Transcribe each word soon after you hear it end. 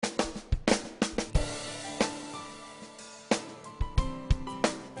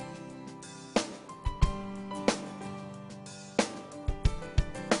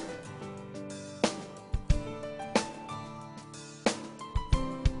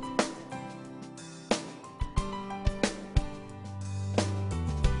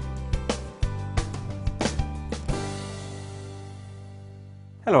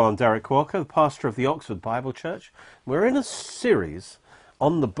Hello, I'm Derek Walker, the pastor of the Oxford Bible Church. We're in a series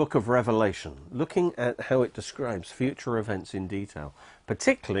on the book of Revelation, looking at how it describes future events in detail,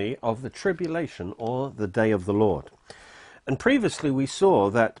 particularly of the tribulation or the day of the Lord. And previously we saw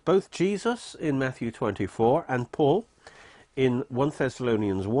that both Jesus in Matthew 24 and Paul in 1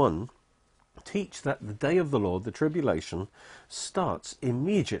 Thessalonians 1 teach that the day of the Lord, the tribulation, starts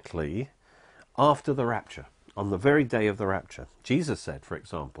immediately after the rapture. On the very day of the rapture. Jesus said, for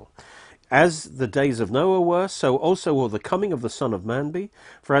example, as the days of Noah were, so also will the coming of the Son of Man be.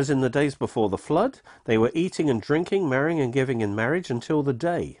 For as in the days before the flood, they were eating and drinking, marrying and giving in marriage until the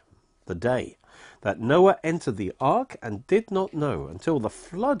day that Noah entered the ark and did not know until the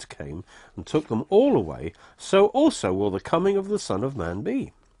flood came and took them all away, so also will the coming of the Son of Man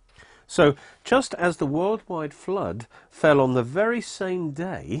be. So, just as the worldwide flood fell on the very same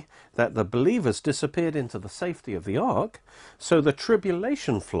day that the believers disappeared into the safety of the ark, so the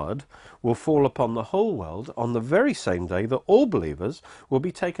tribulation flood will fall upon the whole world on the very same day that all believers will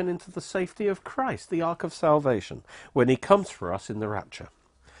be taken into the safety of Christ, the ark of salvation, when he comes for us in the rapture.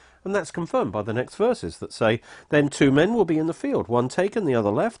 And that's confirmed by the next verses that say, then 2 men will be in the field, one taken, the other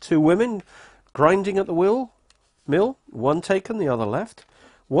left, 2 women grinding at the mill, one taken, the other left.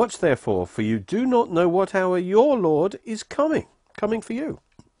 Watch therefore, for you do not know what hour your Lord is coming for you.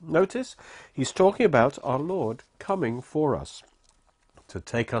 Notice, he's talking about our Lord coming for us, to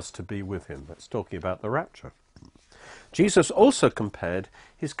take us to be with him. That's talking about the rapture. Jesus also compared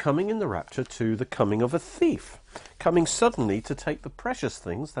his coming in the rapture to the coming of a thief, coming suddenly to take the precious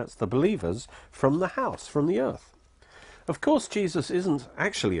things, that's the believers, from the house, from the earth. Of course, Jesus isn't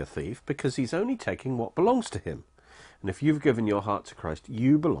actually a thief because he's only taking what belongs to him. And if you've given your heart to Christ,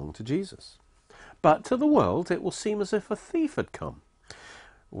 you belong to Jesus. But to the world, it will seem as if a thief had come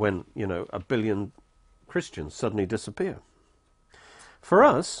when, 1 billion Christians suddenly disappear. For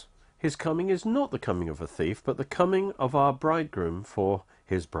us, his coming is not the coming of a thief, but the coming of our bridegroom for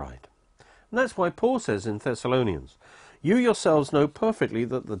his bride. And that's why Paul says in Thessalonians, you yourselves know perfectly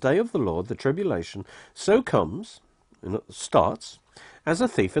that the day of the Lord, the tribulation, so comes, and it starts, as a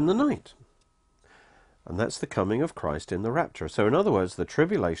thief in the night. And that's the coming of Christ in the rapture. So in other words, the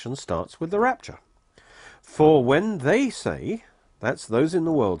tribulation starts with the rapture. For when they say, that's those in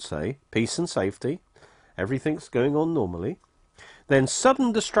the world say, peace and safety, everything's going on normally, then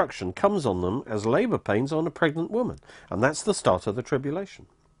sudden destruction comes on them as labour pains on a pregnant woman. And that's the start of the tribulation.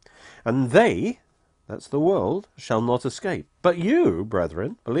 And they, that's the world, shall not escape. But you,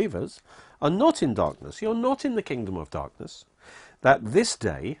 brethren, believers, are not in darkness. You're not in the kingdom of darkness. That this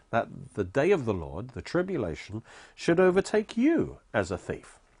day, that the day of the Lord, the tribulation, should overtake you as a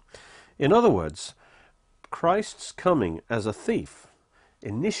thief. In other words, Christ's coming as a thief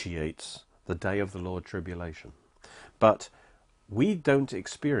initiates the day of the Lord tribulation. But we don't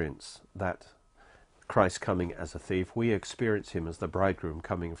experience that Christ coming as a thief. We experience him as the bridegroom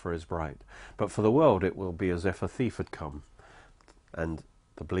coming for his bride. But for the world, it will be as if a thief had come and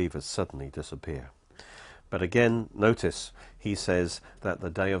the believers suddenly disappear. But again, notice, he says that the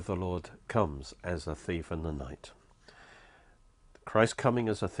day of the Lord comes as a thief in the night. Christ coming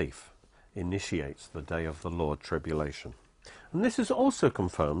as a thief initiates the day of the Lord tribulation. And this is also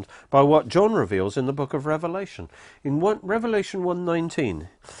confirmed by what John reveals in the book of Revelation. In Revelation 1:19,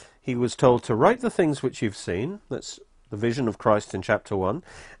 he was told to write the things which you've seen, that's the vision of Christ in chapter 1,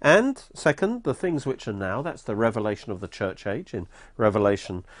 and second, the things which are now, that's the revelation of the church age in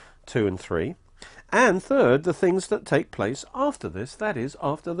Revelation 2 and 3. And third, the things that take place after this, that is,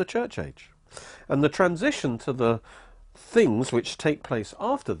 after the church age. And the transition to the things which take place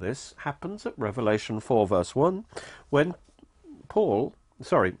after this happens at Revelation 4 verse 1, when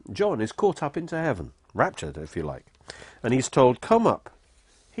John is caught up into heaven, raptured if you like. And he's told, come up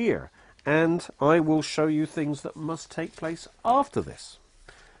here, and I will show you things that must take place after this.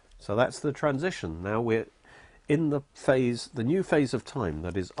 So that's the transition. Now we're in the new phase of time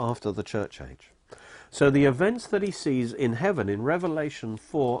that is after the church age. So the events that he sees in heaven in Revelation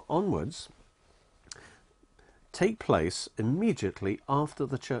 4 onwards take place immediately after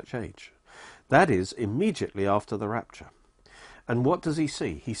the church age. That is, immediately after the rapture. And what does he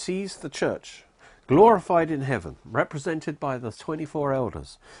see? He sees the church glorified in heaven, represented by the 24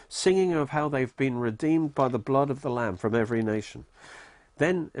 elders, singing of how they've been redeemed by the blood of the Lamb from every nation.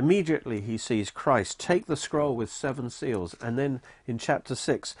 Then immediately he sees Christ take the scroll with 7 seals, and then in chapter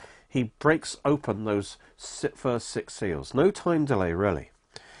 6 he breaks open those first 6 seals. No time delay, really.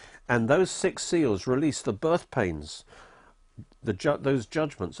 And those 6 seals release the birth pains, those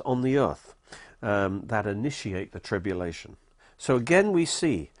judgments on the earth that initiate the tribulation. So again we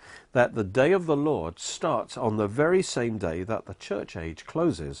see that the day of the Lord starts on the very same day that the church age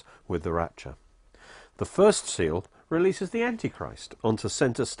closes with the rapture. The first seal releases the Antichrist onto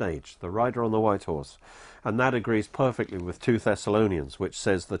centre stage, the rider on the white horse, and that agrees perfectly with 2 Thessalonians, which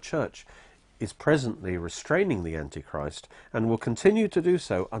says the church is presently restraining the Antichrist and will continue to do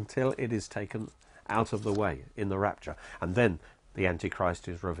so until it is taken out of the way in the rapture, and then the Antichrist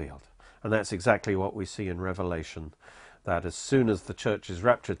is revealed. And that's exactly what we see in Revelation, that as soon as the church is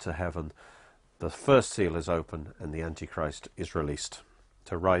raptured to heaven, the first seal is opened and the Antichrist is released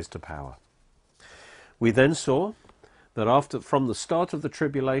to rise to power. We then saw that from the start of the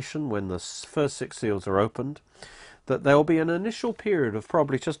tribulation, when the first 6 seals are opened, that there will be an initial period of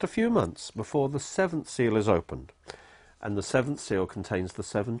probably just a few months before the 7th seal is opened, and the 7th seal contains the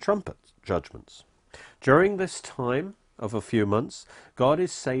 7 trumpet judgments. During this time of a few months, God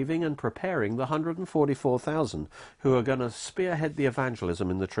is saving and preparing the 144,000 who are going to spearhead the evangelism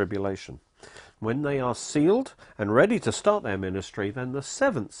in the tribulation. When they are sealed and ready to start their ministry, then the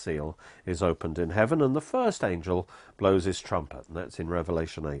 7th seal is opened in heaven and the first angel blows his trumpet, and that's in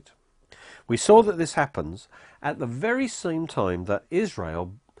Revelation 8. We saw that this happens at the very same time that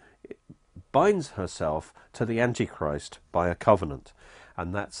Israel binds herself to the Antichrist by a covenant,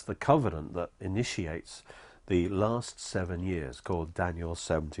 and that's the covenant that initiates the last 7 years, called Daniel's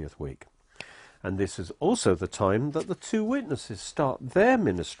 70th week. And this is also the time that the 2 witnesses start their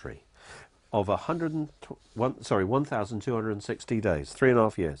ministry of 1,260 days,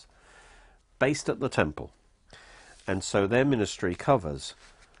 3.5 years, based at the temple. And so their ministry covers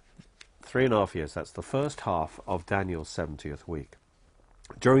 3.5 years. That's the first half of Daniel's 70th week.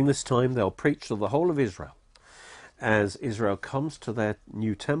 During this time, they'll preach to the whole of Israel as Israel comes to their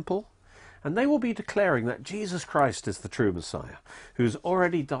new temple, and they will be declaring that Jesus Christ is the true Messiah, who's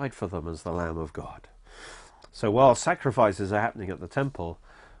already died for them as the Lamb of God. So while sacrifices are happening at the temple,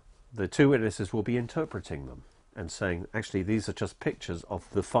 the 2 witnesses will be interpreting them and saying, actually, these are just pictures of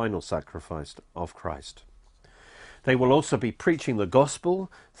the final sacrifice of Christ. They will also be preaching the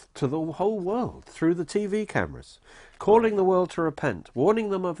gospel to the whole world through the TV cameras, calling the world to repent,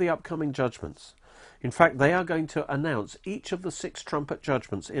 warning them of the upcoming judgments. In fact, they are going to announce each of the 6 trumpet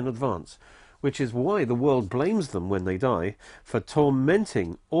judgments in advance, which is why the world blames them when they die for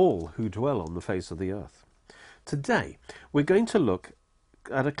tormenting all who dwell on the face of the earth. Today, we're going to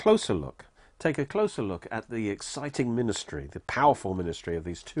take a closer look at the exciting ministry, the powerful ministry of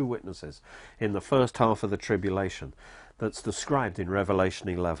these 2 witnesses in the first half of the tribulation that's described in Revelation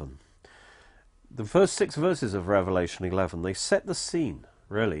 11. The first 6 verses of Revelation 11, they set the scene,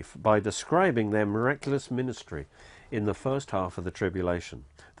 really, by describing their miraculous ministry in the first half of the tribulation.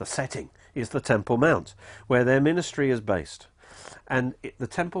 The setting is the Temple Mount, where their ministry is based. And the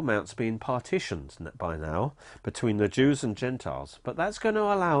Temple Mount's been partitioned by now between the Jews and Gentiles, but that's going to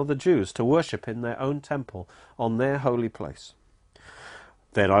allow the Jews to worship in their own temple on their holy place.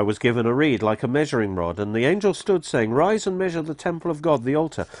 Then I was given a reed like a measuring rod, and the angel stood saying, "Rise and measure the temple of God, the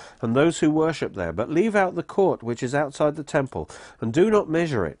altar, and those who worship there, but leave out the court which is outside the temple, and do not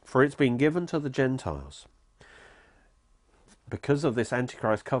measure it, for it's been given to the Gentiles." Because of this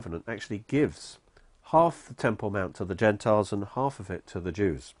Antichrist covenant actually gives half the Temple Mount to the Gentiles and half of it to the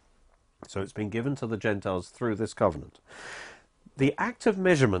Jews. So it's been given to the Gentiles through this covenant. The act of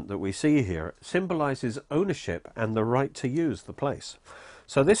measurement that we see here symbolizes ownership and the right to use the place.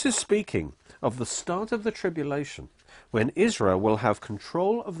 So this is speaking of the start of the tribulation, when Israel will have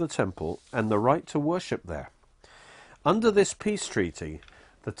control of the temple and the right to worship there. Under this peace treaty,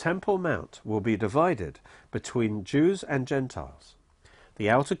 the Temple Mount will be divided between Jews and Gentiles. The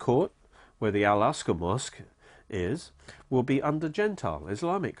outer court, where the Al-Aqsa Mosque is, will be under Gentile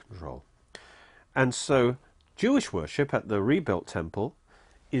Islamic control. And so Jewish worship at the rebuilt temple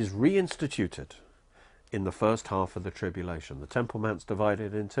is reinstituted in the first half of the tribulation. The Temple Mount's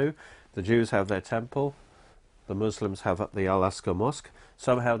divided in 2. The Jews have their temple, the Muslims have the Al-Aqsa Mosque.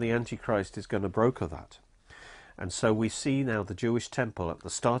 Somehow the Antichrist is going to broker that. And so we see now the Jewish temple at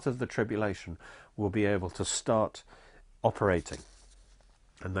the start of the tribulation will be able to start operating.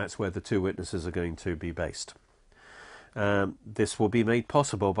 And that's where the 2 witnesses are going to be based. This will be made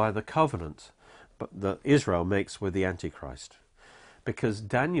possible by the covenant that Israel makes with the Antichrist. Because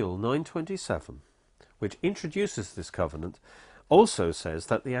Daniel 9:27, which introduces this covenant, also says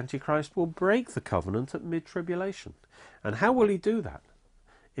that the Antichrist will break the covenant at mid-tribulation. And how will he do that?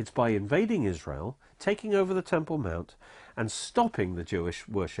 It's by invading Israel, taking over the Temple Mount, and stopping the Jewish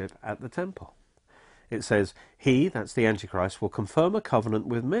worship at the temple. It says, he, that's the Antichrist, will confirm a covenant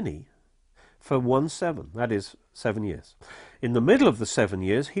with many for 1 7, that is 7 years. In the middle of the 7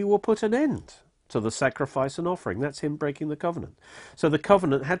 years, he will put an end to the sacrifice and offering. That's him breaking the covenant. So the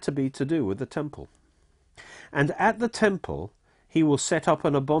covenant had to be to do with the temple. And at the temple he will set up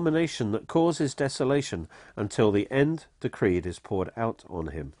an abomination that causes desolation until the end decreed is poured out on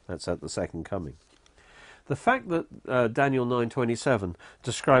him. That's at the second coming. The fact that Daniel 9:27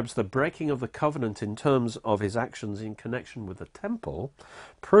 describes the breaking of the covenant in terms of his actions in connection with the temple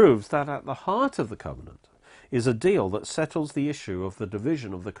proves that at the heart of the covenant is a deal that settles the issue of the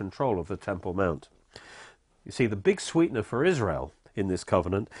division of the control of the Temple Mount. You see, the big sweetener for Israel in this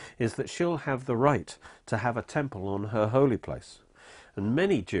covenant is that she'll have the right to have a temple on her holy place. And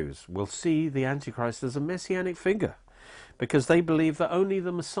many Jews will see the Antichrist as a messianic figure, because they believe that only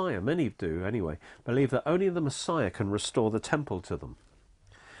the Messiah, many do anyway, believe that only the Messiah can restore the temple to them.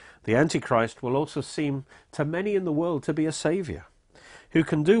 The Antichrist will also seem to many in the world to be a saviour, who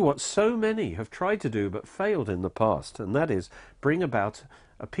can do what so many have tried to do but failed in the past, and that is bring about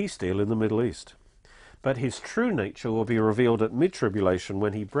a peace deal in the Middle East. But his true nature will be revealed at mid-tribulation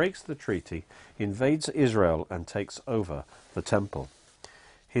when he breaks the treaty, invades Israel, and takes over the temple.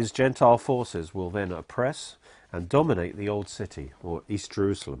 His Gentile forces will then oppress and dominate the old city, or East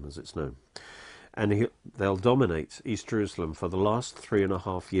Jerusalem as it's known. And they'll dominate East Jerusalem for the last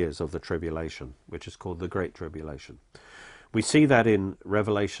 3.5 years of the tribulation, which is called the Great Tribulation. We see that in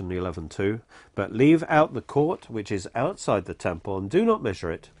Revelation 11:2. But leave out the court which is outside the temple, and do not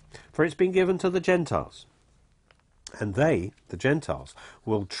measure it, for it's been given to the Gentiles. And they, the Gentiles,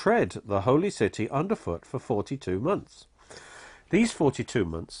 will tread the holy city underfoot for 42 months. These 42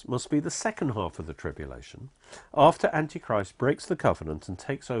 months must be the second half of the tribulation, after Antichrist breaks the covenant and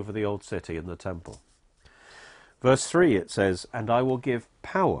takes over the old city and the temple. Verse 3, it says, "And I will give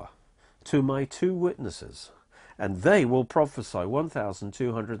power to my 2 witnesses, and they will prophesy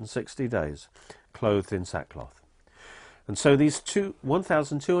 1,260 days, clothed in sackcloth." And so these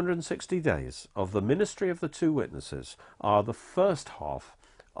 1,260 days of the ministry of the 2 witnesses are the first half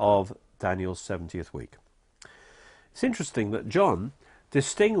of Daniel's 70th week. It's interesting that John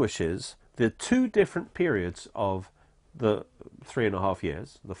distinguishes the 2 different periods of the 3.5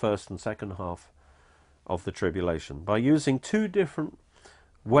 years, the first and second half of the tribulation, by using 2 different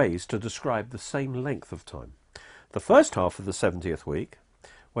ways to describe the same length of time. The first half of the 70th week,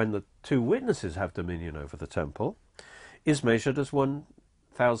 when the 2 witnesses have dominion over the temple, is measured as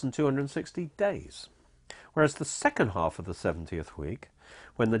 1,260 days. Whereas the second half of the 70th week,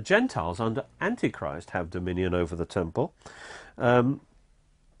 when the Gentiles under Antichrist have dominion over the temple,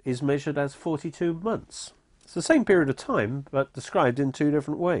 is measured as 42 months. It's the same period of time, but described in 2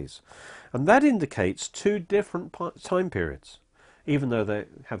 different ways. And that indicates 2 different time periods, even though they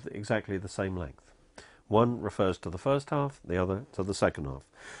have exactly the same length. One refers to the first half, the other to the second half.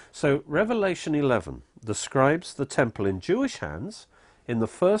 So Revelation 11 describes the temple in Jewish hands in the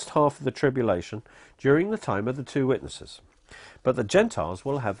first half of the tribulation during the time of the 2 witnesses. But the Gentiles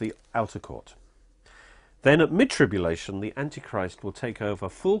will have the outer court. Then at mid-tribulation, the Antichrist will take over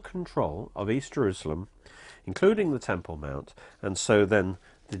full control of East Jerusalem, including the Temple Mount, and so then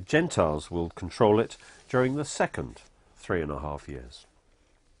the Gentiles will control it during the second 3.5 years.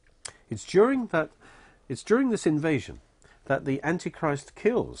 It's during this invasion that the Antichrist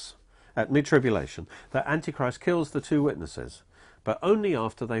kills, at mid-tribulation, that Antichrist kills the 2 witnesses, but only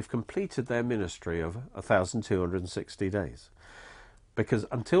after they've completed their ministry of 1,260 days. Because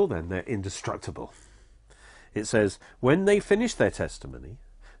until then, they're indestructible. It says, when they finish their testimony,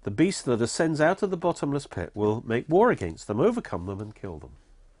 the beast that ascends out of the bottomless pit will make war against them, overcome them, and kill them.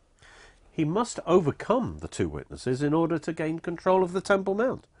 He must overcome the 2 witnesses in order to gain control of the Temple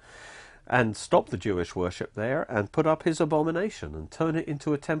Mount, and stop the Jewish worship there, and put up his abomination, and turn it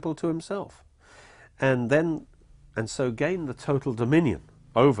into a temple to himself. And so gain the total dominion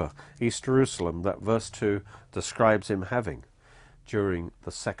over East Jerusalem that verse 2 describes him having during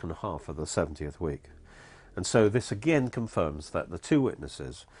the second half of the 70th week. And so this again confirms that the 2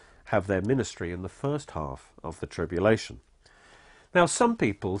 witnesses have their ministry in the first half of the tribulation. Now some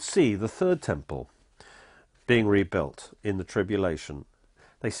people see the 3rd temple being rebuilt in the tribulation.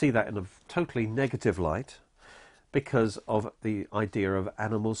 They see that in a totally negative light because of the idea of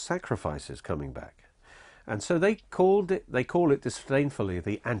animal sacrifices coming back. And so they call it disdainfully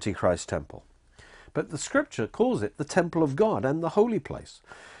the Antichrist temple. But the scripture calls it the temple of God and the holy place.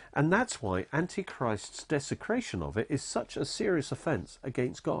 And that's why Antichrist's desecration of it is such a serious offense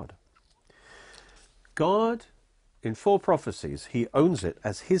against God. God, in 4 prophecies, he owns it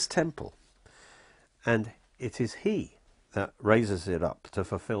as his temple. And it is he that raises it up to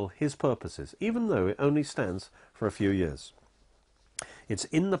fulfill his purposes, even though it only stands for a few years. It's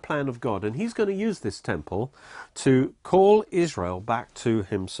in the plan of God, and he's going to use this temple to call Israel back to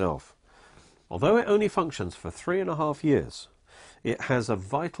himself. Although it only functions for 3.5 years, it has a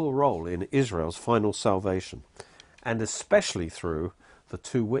vital role in Israel's final salvation, and especially through the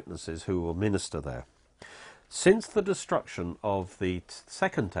two witnesses who will minister there. Since the destruction of the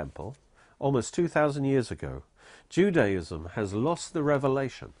Second Temple, almost 2,000 years ago, Judaism has lost the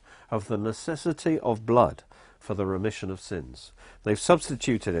revelation of the necessity of blood for the remission of sins. They've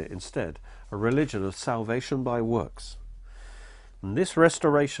substituted it instead a religion of salvation by works. And this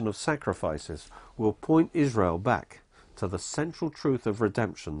restoration of sacrifices will point Israel back to the central truth of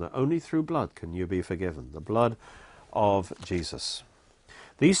redemption, that only through blood can you be forgiven, the blood of Jesus.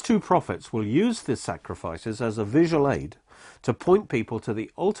 These two prophets will use these sacrifices as a visual aid to point people to the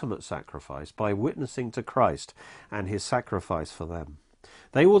ultimate sacrifice by witnessing to Christ and his sacrifice for them.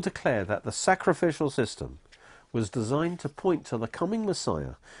 They will declare that the sacrificial system was designed to point to the coming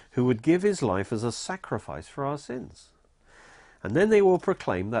Messiah who would give his life as a sacrifice for our sins. And then they will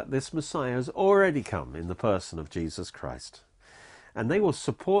proclaim that this Messiah has already come in the person of Jesus Christ. And they will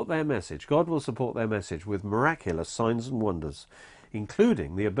support their message, God will support their message with miraculous signs and wonders,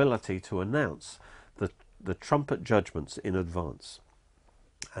 including the ability to announce the trumpet judgments in advance.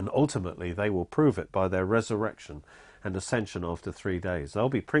 And ultimately they will prove it by their resurrection and ascension after 3 days. They'll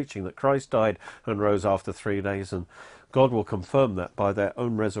be preaching that Christ died and rose after 3 days, and God will confirm that by their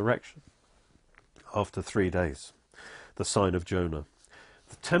own resurrection after 3 days. The sign of Jonah.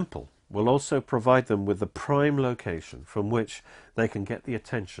 The temple will also provide them with the prime location from which they can get the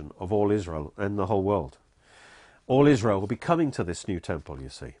attention of all Israel and the whole world. All Israel will be coming to this new temple, you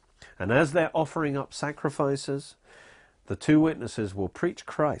see. And as they're offering up sacrifices, the two witnesses will preach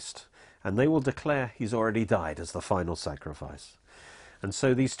Christ, and they will declare he's already died as the final sacrifice. And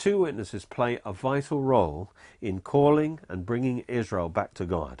so these two witnesses play a vital role in calling and bringing Israel back to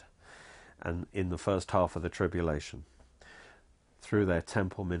God, and in the first half of the tribulation, through their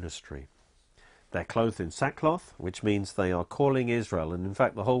temple ministry. They're clothed in sackcloth, which means they are calling Israel, and in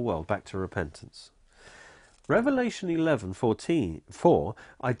fact the whole world, back to repentance. Revelation 11:4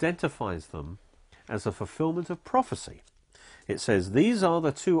 identifies them as a fulfillment of prophecy. It says, "These are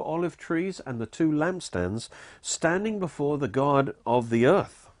the two olive trees and the two lampstands standing before the God of the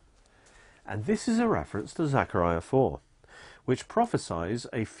earth." And this is a reference to Zechariah 4, which prophesies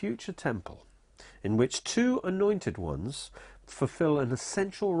a future temple in which two anointed ones fulfill an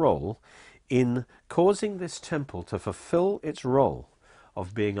essential role in causing this temple to fulfill its role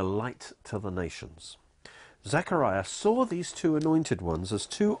of being a light to the nations. Zechariah saw these two anointed ones as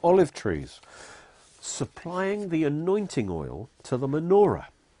two olive trees, supplying the anointing oil to the menorah,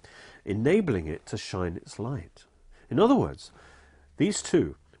 enabling it to shine its light. In other words, these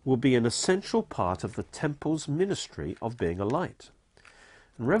two will be an essential part of the temple's ministry of being a light.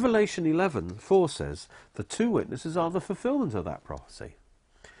 And Revelation 11:4 says the two witnesses are the fulfillment of that prophecy.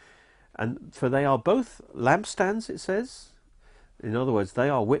 And for they are both lampstands, it says. In other words, they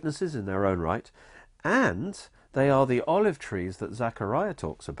are witnesses in their own right, and they are the olive trees that Zechariah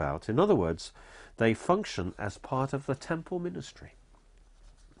talks about. In other words, they function as part of the temple ministry.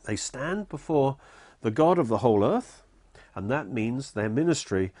 They stand before the God of the whole earth, and that means their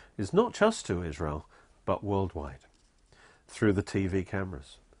ministry is not just to Israel, but worldwide, through the TV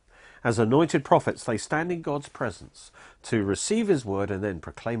cameras. As anointed prophets, they stand in God's presence to receive his word and then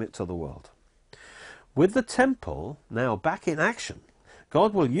proclaim it to the world. With the temple now back in action,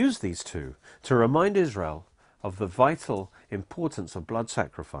 God will use these two to remind Israel of the vital importance of blood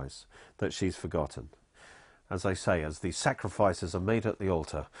sacrifice that she's forgotten. As I say, as these sacrifices are made at the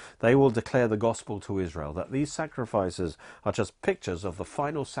altar, they will declare the gospel to Israel, that these sacrifices are just pictures of the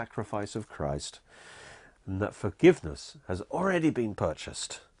final sacrifice of Christ, and that forgiveness has already been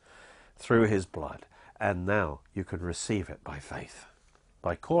purchased through his blood, and now you can receive it by faith.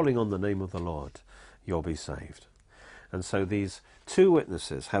 By calling on the name of the Lord, you'll be saved. And so these two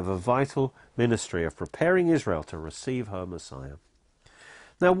witnesses have a vital ministry of preparing Israel to receive her Messiah.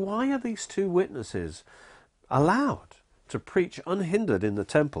 Now, why are these two witnesses allowed to preach unhindered in the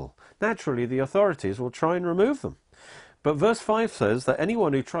temple? Naturally, the authorities will try and remove them. But verse 5 says that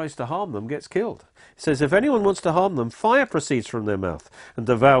anyone who tries to harm them gets killed. It says, if anyone wants to harm them, fire proceeds from their mouth and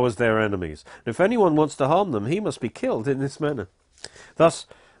devours their enemies. And if anyone wants to harm them, he must be killed in this manner. Thus,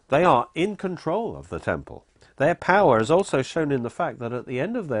 they are in control of the temple. Their power is also shown in the fact that at the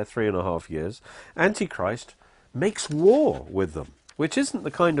end of their 3.5 years, Antichrist makes war with them, which isn't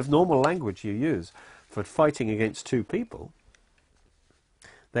the kind of normal language you use for fighting against two people.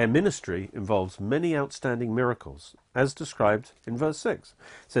 Their ministry involves many outstanding miracles, as described in verse 6.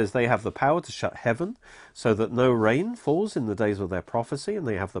 It says they have the power to shut heaven so that no rain falls in the days of their prophecy, and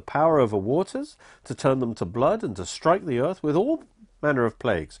they have the power over waters to turn them to blood and to strike the earth with all manner of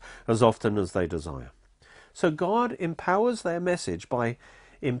plagues as often as they desire. So God empowers their message by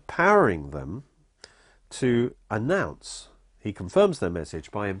empowering them to announce. He confirms their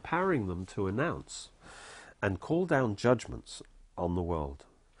message by empowering them to announce and call down judgments on the world.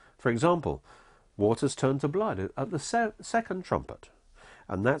 For example, waters turn to blood at the second trumpet,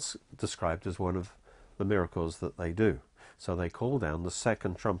 and that's described as one of the miracles that they do. So they call down the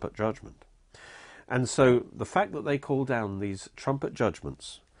second trumpet judgment. And so the fact that they call down these trumpet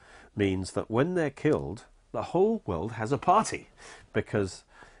judgments means that when they're killed, the whole world has a party, because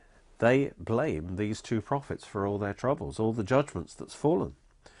they blame these two prophets for all their troubles, all the judgments that's fallen.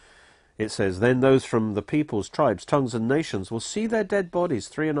 It says, then those from the peoples, tribes, tongues and nations will see their dead bodies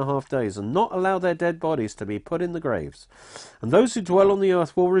 3.5 days, and not allow their dead bodies to be put in the graves. And those who dwell on the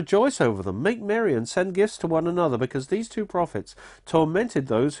earth will rejoice over them, make merry and send gifts to one another, because these two prophets tormented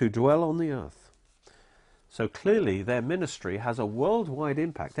those who dwell on the earth. So clearly their ministry has a worldwide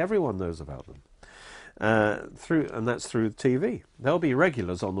impact. Everyone knows about them. And that's through TV. They'll be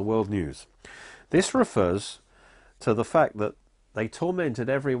regulars on the world news. This refers to the fact that they tormented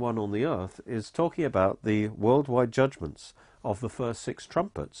everyone on the earth, is talking about the worldwide judgments of the first 6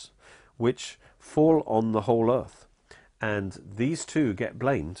 trumpets, which fall on the whole earth. And these two get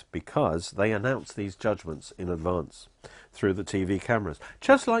blamed because they announce these judgments in advance through the TV cameras.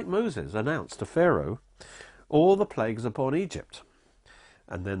 Just like Moses announced to Pharaoh all the plagues upon Egypt.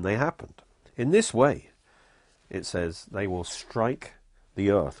 And then they happened. In this way, it says, they will strike the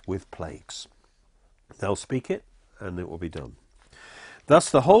earth with plagues. They'll speak it, and it will be done. Thus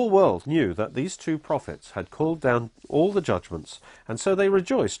the whole world knew that these two prophets had called down all the judgments, and so they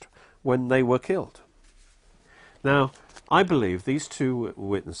rejoiced when they were killed. Now, I believe these two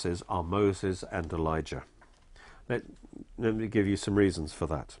witnesses are Moses and Elijah. Let me give you some reasons for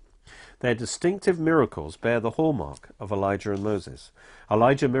that. Their distinctive miracles bear the hallmark of Elijah and Moses.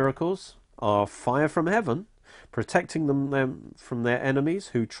 Elijah miracles are fire from heaven, protecting them from their enemies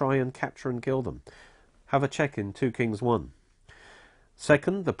who try and capture and kill them. Have a check in 2 Kings 1.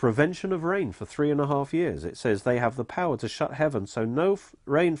 Second, the prevention of rain for 3.5 years. It says they have the power to shut heaven so no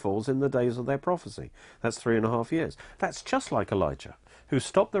rain falls in the days of their prophecy. That's 3.5 years. That's just like Elijah, who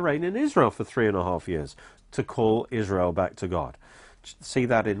stopped the rain in Israel for 3.5 years to call Israel back to God. See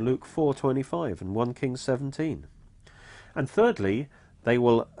that in Luke 4:25 and 1 Kings 17. And thirdly, they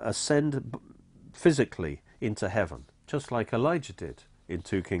will ascend physically into heaven, just like Elijah did in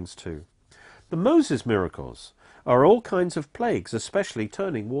 2 Kings 2. The Moses miracles are all kinds of plagues, especially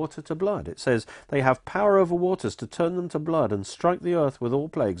turning water to blood. It says they have power over waters to turn them to blood and strike the earth with all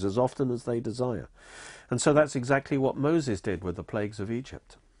plagues as often as they desire. And so that's exactly what Moses did with the plagues of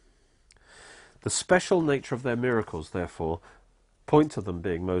Egypt. The special nature of their miracles, therefore, point to them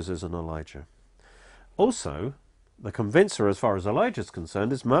being Moses and Elijah. Also, the convincer as far as Elijah is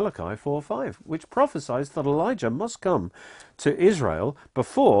concerned is Malachi 4:5, which prophesies that Elijah must come to Israel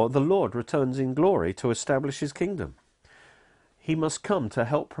before the Lord returns in glory to establish his kingdom. He must come to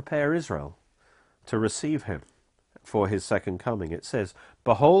help prepare Israel to receive him for his second coming. It says,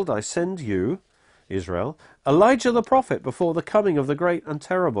 behold, I send you, Israel, Elijah the prophet before the coming of the great and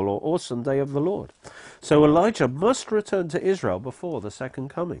terrible or awesome day of the Lord. So Elijah must return to Israel before the second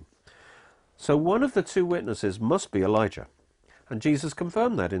coming. So one of the two witnesses must be Elijah. And Jesus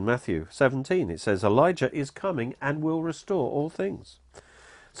confirmed that in Matthew 17. It says, Elijah is coming and will restore all things.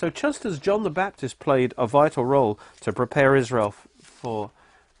 So just as John the Baptist played a vital role to prepare Israel for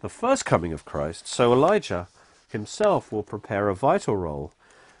the first coming of Christ, so Elijah himself will prepare a vital role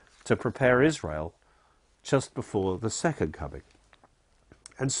to prepare Israel just before the second coming.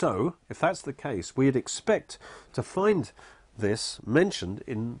 And so, if that's the case, we'd expect to find this mentioned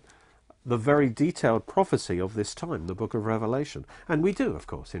in the very detailed prophecy of this time, the book of Revelation. And we do, of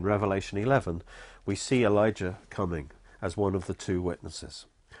course. In Revelation 11, we see Elijah coming as one of the two witnesses.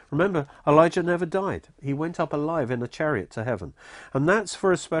 Remember, Elijah never died. He went up alive in a chariot to heaven. And that's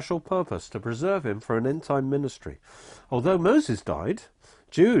for a special purpose, to preserve him for an end-time ministry. Although Moses died,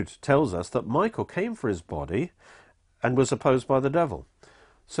 Jude tells us that Michael came for his body and was opposed by the devil.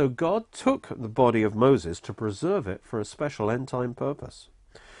 So God took the body of Moses to preserve it for a special end-time purpose.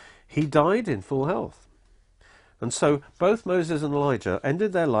 He died in full health. And so both Moses and Elijah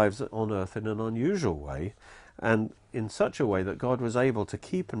ended their lives on earth in an unusual way, and in such a way that God was able to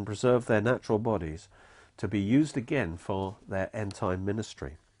keep and preserve their natural bodies to be used again for their end-time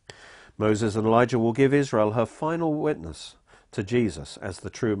ministry. Moses and Elijah will give Israel her final witness to Jesus as the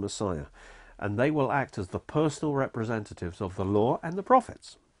true Messiah, and they will act as the personal representatives of the law and the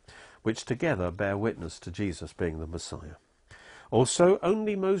prophets, which together bear witness to Jesus being the Messiah. Also,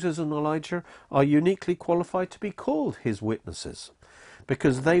 only Moses and Elijah are uniquely qualified to be called his witnesses,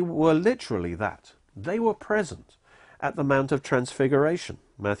 because they were literally that. They were present at the Mount of Transfiguration,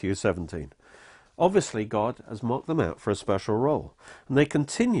 Matthew 17. Obviously, God has marked them out for a special role, and they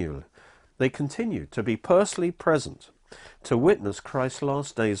continue to be personally present to witness Christ's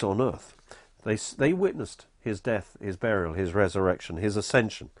last days on earth. They witnessed his death, his burial, his resurrection, his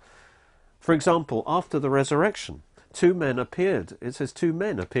ascension. For example, after the resurrection, two men appeared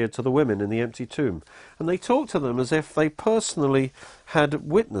to the women in the empty tomb, and they talked to them as if they personally had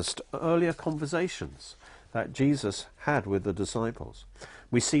witnessed earlier conversations that Jesus had with the disciples.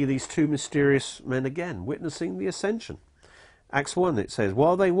 We see these two mysterious men again witnessing the ascension. Acts 1, it says,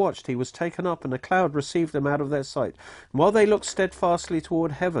 while they watched, he was taken up, and a cloud received him out of their sight. And while they looked steadfastly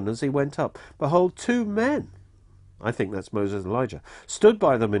toward heaven as he went up, behold, two men, I think that's Moses and Elijah, stood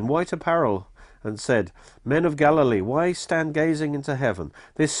by them in white apparel, and said, Men of Galilee, why stand gazing into heaven?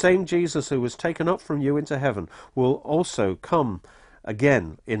 This same Jesus who was taken up from you into heaven will also come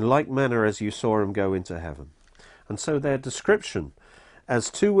again in like manner as you saw him go into heaven. And so their description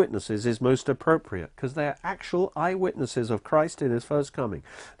as two witnesses is most appropriate, because they are actual eyewitnesses of Christ in his first coming.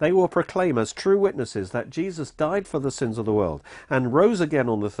 They will proclaim as true witnesses that Jesus died for the sins of the world and rose again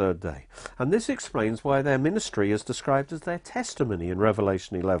on the third day. And this explains why their ministry is described as their testimony in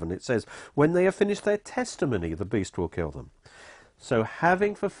Revelation 11. It says, when they have finished their testimony, the beast will kill them. So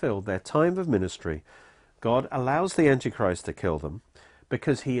having fulfilled their time of ministry, God allows the Antichrist to kill them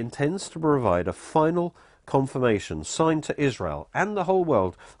because he intends to provide a final confirmation, sign to Israel and the whole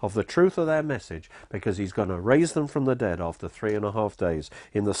world of the truth of their message, because he's going to raise them from the dead after 3.5 days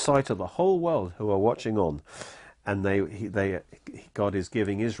in the sight of the whole world who are watching on. And God is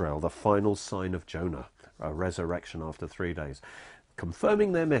giving Israel the final sign of Jonah, a resurrection after 3 days,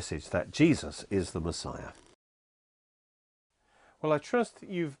 confirming their message that Jesus is the Messiah. Well, I trust that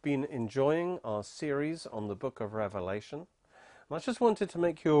you've been enjoying our series on the book of Revelation. I just wanted to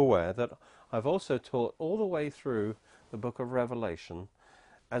make you aware that I've also taught all the way through the book of Revelation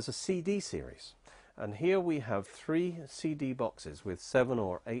as a CD series. And here we have 3 CD boxes with 7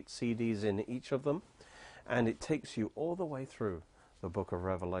 or 8 CDs in each of them. And it takes you all the way through the book of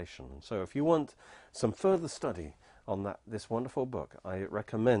Revelation. So if you want some further study on this wonderful book, I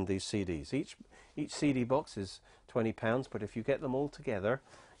recommend these CDs. Each CD box is £20, but if you get them all together,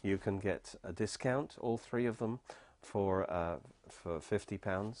 you can get a discount, all 3 of them, for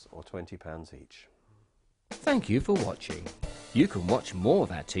 £50 or £20 each. Thank you for watching. You can watch more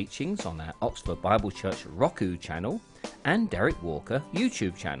of our teachings on our Oxford Bible Church Roku channel and Derek Walker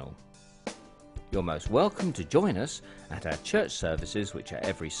YouTube channel. You're most welcome to join us at our church services, which are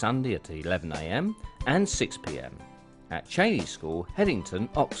every Sunday at 11 AM and 6 PM at Cheney School, Headington,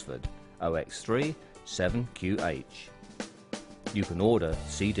 Oxford, OX3 7QH. You can order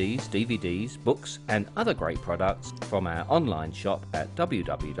CDs, DVDs, books and other great products from our online shop at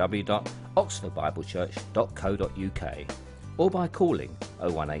www.oxfordbiblechurch.co.uk or by calling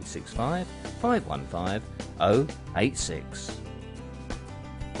 01865 515 086.